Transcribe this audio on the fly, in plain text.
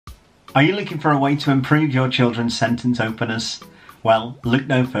Are you looking for a way to improve your children's sentence openers? Well, look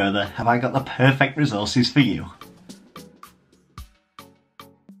no further, have I got the perfect resources for you.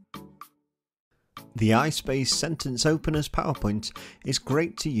 The ISPACED Sentence Openers PowerPoint is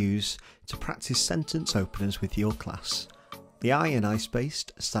great to use to practice sentence openers with your class. The I in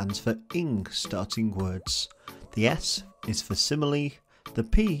ISPACED stands for ing starting words. The S is for simile, the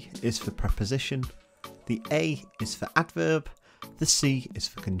P is for preposition, the A is for adverb, the C is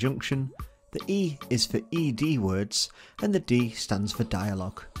for conjunction, the E is for ED words, and the D stands for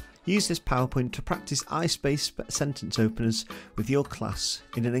dialogue. Use this PowerPoint to practice ISPACED sentence openers with your class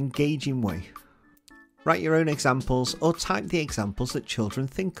in an engaging way. Write your own examples or type the examples that children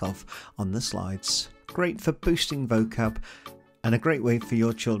think of on the slides. Great for boosting vocab and a great way for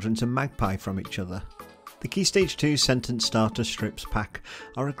your children to magpie from each other. The Key Stage 2 Sentence Starter Strips pack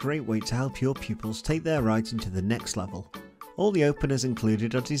are a great way to help your pupils take their writing to the next level. All the openers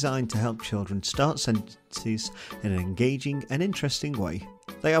included are designed to help children start sentences in an engaging and interesting way.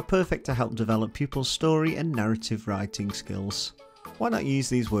 They are perfect to help develop pupils' story and narrative writing skills. Why not use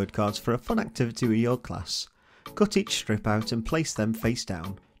these word cards for a fun activity with your class? Cut each strip out and place them face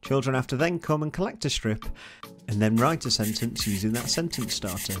down. Children have to then come and collect a strip and then write a sentence using that sentence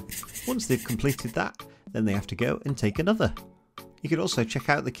starter. Once they've completed that, then they have to go and take another. You can also check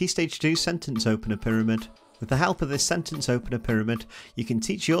out the Key Stage 2 Sentence Opener Pyramid. With the help of this sentence opener pyramid, you can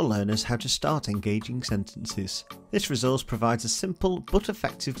teach your learners how to start engaging sentences. This resource provides a simple but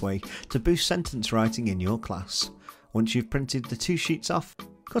effective way to boost sentence writing in your class. Once you've printed the two sheets off,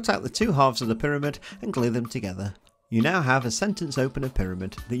 cut out the two halves of the pyramid and glue them together. You now have a sentence opener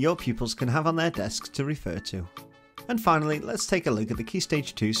pyramid that your pupils can have on their desks to refer to. And finally, let's take a look at the Key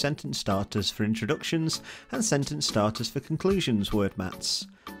Stage 2 Sentence Starters for Introductions and Sentence Starters for Conclusions word mats.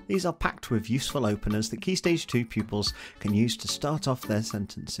 These are packed with useful openers that Key Stage 2 pupils can use to start off their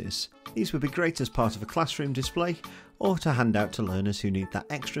sentences. These would be great as part of a classroom display or to hand out to learners who need that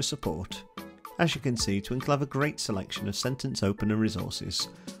extra support. As you can see, Twinkl have a great selection of sentence opener resources.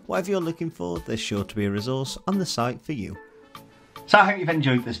 Whatever you're looking for, there's sure to be a resource on the site for you. So I hope you've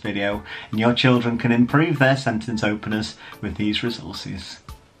enjoyed this video and your children can improve their sentence openers with these resources.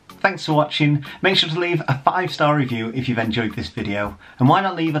 Thanks for watching. Make sure to leave a 5-star review if you've enjoyed this video, and why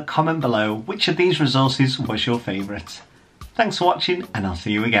not leave a comment below which of these resources was your favourite. Thanks for watching, and I'll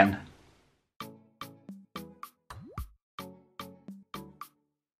see you again.